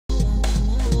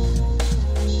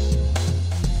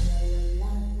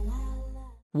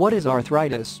What is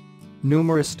arthritis?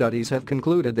 Numerous studies have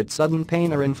concluded that sudden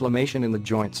pain or inflammation in the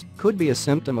joints could be a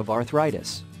symptom of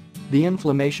arthritis. The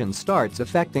inflammation starts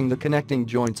affecting the connecting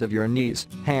joints of your knees,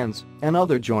 hands, and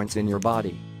other joints in your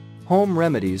body. Home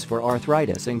remedies for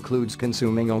arthritis includes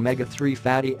consuming omega-3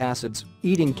 fatty acids,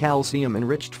 eating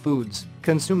calcium-enriched foods,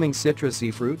 consuming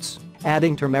citrusy fruits,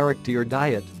 adding turmeric to your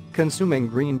diet, consuming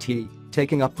green tea,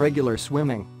 taking up regular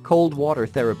swimming, cold water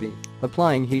therapy,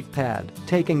 applying heat pad,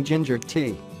 taking ginger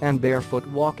tea, and barefoot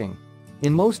walking.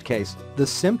 In most cases, the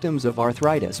symptoms of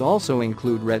arthritis also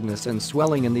include redness and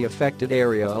swelling in the affected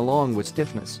area along with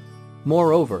stiffness.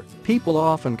 Moreover, people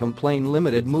often complain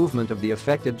limited movement of the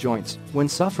affected joints when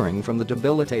suffering from the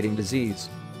debilitating disease.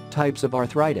 Types of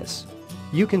arthritis.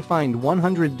 You can find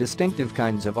 100 distinctive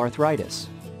kinds of arthritis.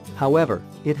 However,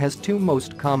 it has two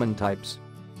most common types: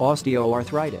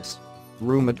 osteoarthritis,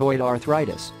 rheumatoid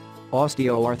arthritis.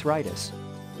 Osteoarthritis.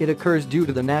 It occurs due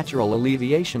to the natural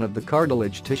alleviation of the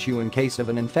cartilage tissue in case of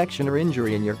an infection or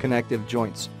injury in your connective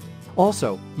joints.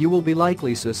 Also, you will be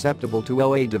likely susceptible to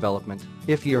OA development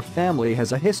if your family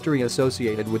has a history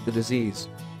associated with the disease.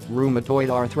 Rheumatoid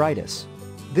arthritis.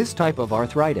 This type of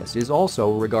arthritis is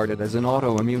also regarded as an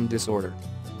autoimmune disorder.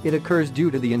 It occurs due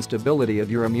to the instability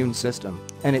of your immune system,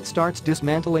 and it starts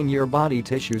dismantling your body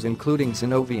tissues including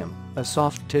synovium, a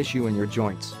soft tissue in your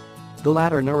joints. The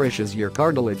latter nourishes your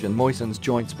cartilage and moistens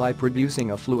joints by producing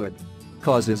a fluid.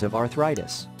 Causes of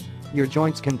arthritis. Your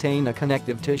joints contain a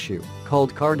connective tissue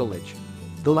called cartilage.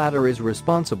 The latter is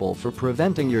responsible for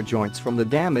preventing your joints from the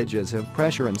damages of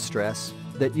pressure and stress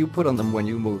that you put on them when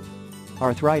you move.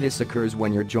 Arthritis occurs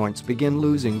when your joints begin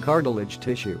losing cartilage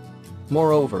tissue.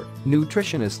 Moreover,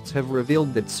 nutritionists have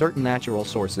revealed that certain natural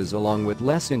sources along with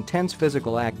less intense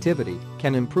physical activity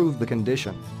can improve the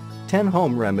condition. 10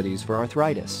 home remedies for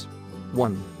arthritis.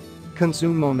 1.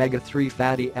 Consume omega-3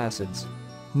 fatty acids.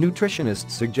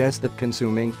 Nutritionists suggest that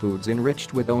consuming foods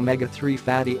enriched with omega-3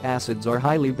 fatty acids are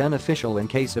highly beneficial in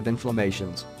case of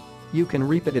inflammations. You can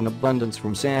reap it in abundance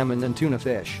from salmon and tuna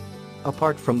fish.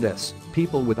 Apart from this,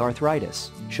 people with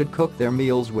arthritis should cook their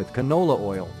meals with canola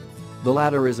oil. The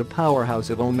latter is a powerhouse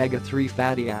of omega-3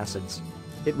 fatty acids.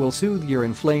 It will soothe your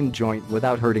inflamed joint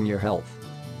without hurting your health.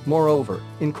 Moreover,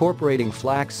 incorporating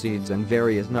flax seeds and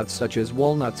various nuts such as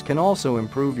walnuts can also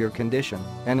improve your condition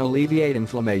and alleviate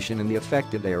inflammation in the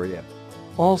affected area.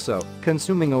 Also,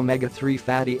 consuming omega-3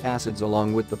 fatty acids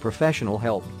along with the professional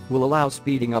help will allow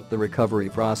speeding up the recovery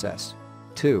process.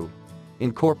 2.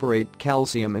 Incorporate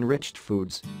calcium-enriched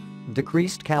foods.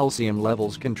 Decreased calcium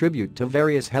levels contribute to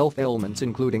various health ailments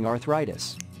including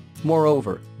arthritis.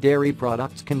 Moreover, dairy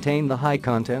products contain the high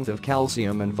content of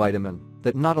calcium and vitamin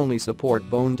that not only support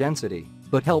bone density,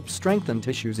 but help strengthen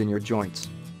tissues in your joints.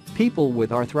 People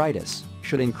with arthritis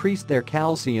should increase their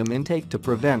calcium intake to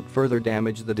prevent further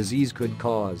damage the disease could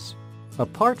cause.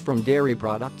 Apart from dairy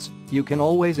products, you can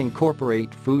always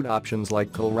incorporate food options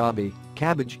like kohlrabi,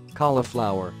 cabbage,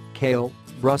 cauliflower, kale,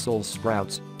 Brussels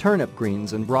sprouts, turnip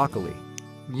greens and broccoli.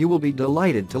 You will be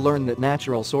delighted to learn that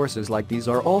natural sources like these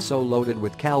are also loaded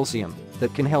with calcium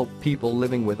that can help people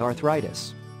living with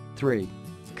arthritis. 3.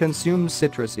 Consume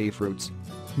citrusy fruits.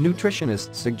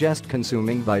 Nutritionists suggest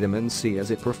consuming vitamin C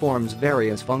as it performs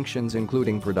various functions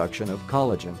including production of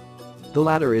collagen. The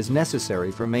latter is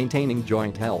necessary for maintaining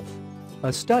joint health.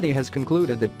 A study has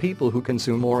concluded that people who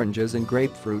consume oranges and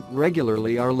grapefruit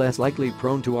regularly are less likely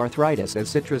prone to arthritis as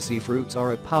citrusy fruits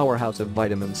are a powerhouse of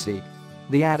vitamin C.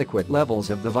 The adequate levels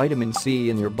of the vitamin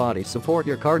C in your body support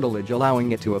your cartilage,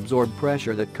 allowing it to absorb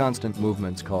pressure that constant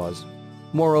movements cause.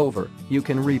 Moreover, you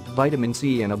can reap vitamin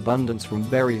C in abundance from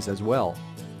berries as well.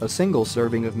 A single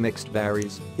serving of mixed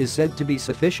berries is said to be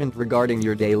sufficient regarding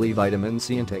your daily vitamin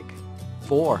C intake.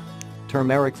 4.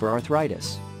 Turmeric for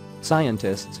arthritis.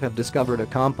 Scientists have discovered a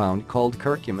compound called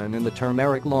curcumin in the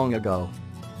turmeric long ago.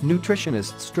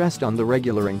 Nutritionists stressed on the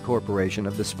regular incorporation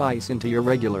of the spice into your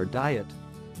regular diet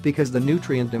because the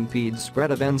nutrient impedes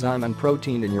spread of enzyme and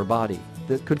protein in your body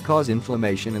that could cause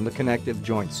inflammation in the connective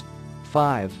joints.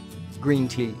 5. Green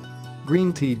tea.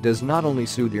 Green tea does not only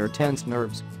soothe your tense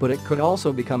nerves, but it could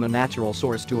also become a natural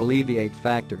source to alleviate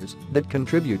factors that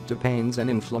contribute to pains and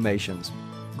inflammations.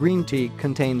 Green tea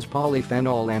contains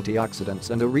polyphenol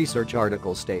antioxidants, and a research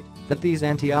article states that these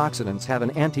antioxidants have an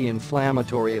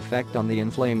anti-inflammatory effect on the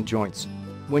inflamed joints.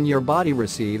 When your body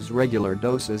receives regular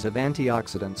doses of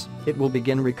antioxidants, it will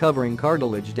begin recovering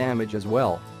cartilage damage as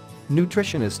well.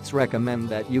 Nutritionists recommend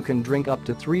that you can drink up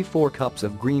to 3-4 cups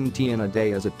of green tea in a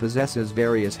day as it possesses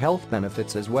various health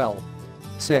benefits as well.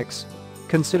 6.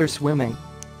 Consider swimming.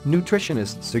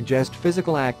 Nutritionists suggest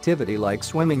physical activity like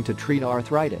swimming to treat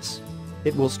arthritis.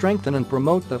 It will strengthen and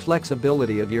promote the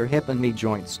flexibility of your hip and knee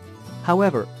joints.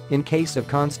 However, in case of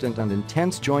constant and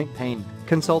intense joint pain,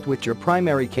 consult with your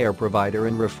primary care provider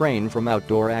and refrain from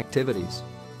outdoor activities.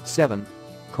 7.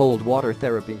 Cold water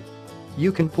therapy.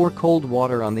 You can pour cold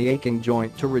water on the aching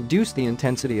joint to reduce the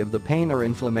intensity of the pain or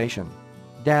inflammation.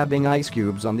 Dabbing ice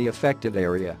cubes on the affected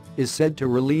area is said to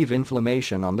relieve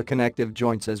inflammation on the connective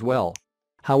joints as well.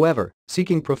 However,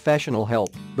 seeking professional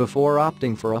help before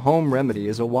opting for a home remedy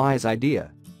is a wise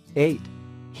idea. 8.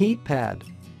 Heat pad.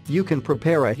 You can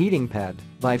prepare a heating pad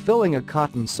by filling a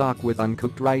cotton sock with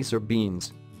uncooked rice or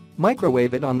beans.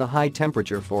 Microwave it on the high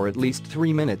temperature for at least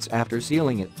 3 minutes after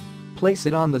sealing it. Place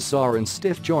it on the sore and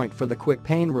stiff joint for the quick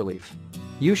pain relief.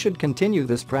 You should continue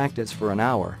this practice for an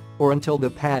hour or until the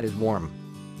pad is warm.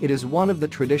 It is one of the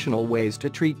traditional ways to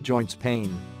treat joints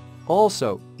pain.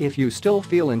 Also, if you still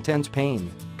feel intense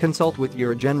pain, consult with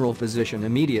your general physician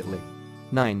immediately.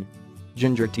 9.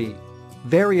 Ginger tea.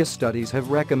 Various studies have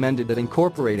recommended that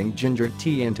incorporating ginger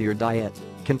tea into your diet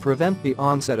can prevent the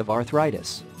onset of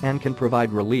arthritis and can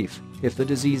provide relief if the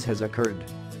disease has occurred.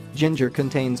 Ginger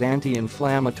contains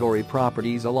anti-inflammatory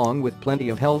properties along with plenty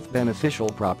of health beneficial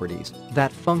properties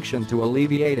that function to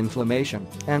alleviate inflammation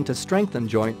and to strengthen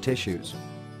joint tissues.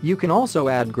 You can also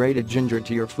add grated ginger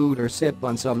to your food or sip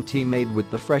on some tea made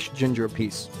with the fresh ginger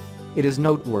piece. It is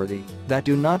noteworthy that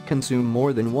do not consume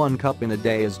more than 1 cup in a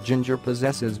day as ginger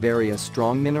possesses various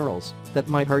strong minerals that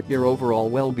might hurt your overall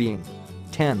well-being.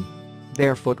 10.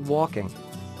 Barefoot walking.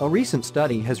 A recent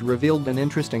study has revealed an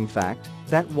interesting fact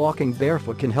that walking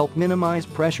barefoot can help minimize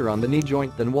pressure on the knee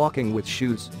joint than walking with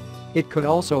shoes. It could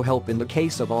also help in the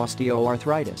case of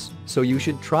osteoarthritis, so you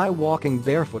should try walking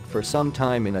barefoot for some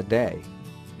time in a day.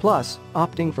 Plus,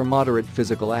 opting for moderate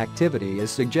physical activity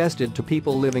is suggested to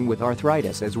people living with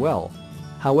arthritis as well.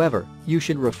 However, you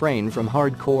should refrain from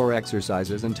hardcore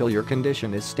exercises until your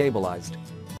condition is stabilized.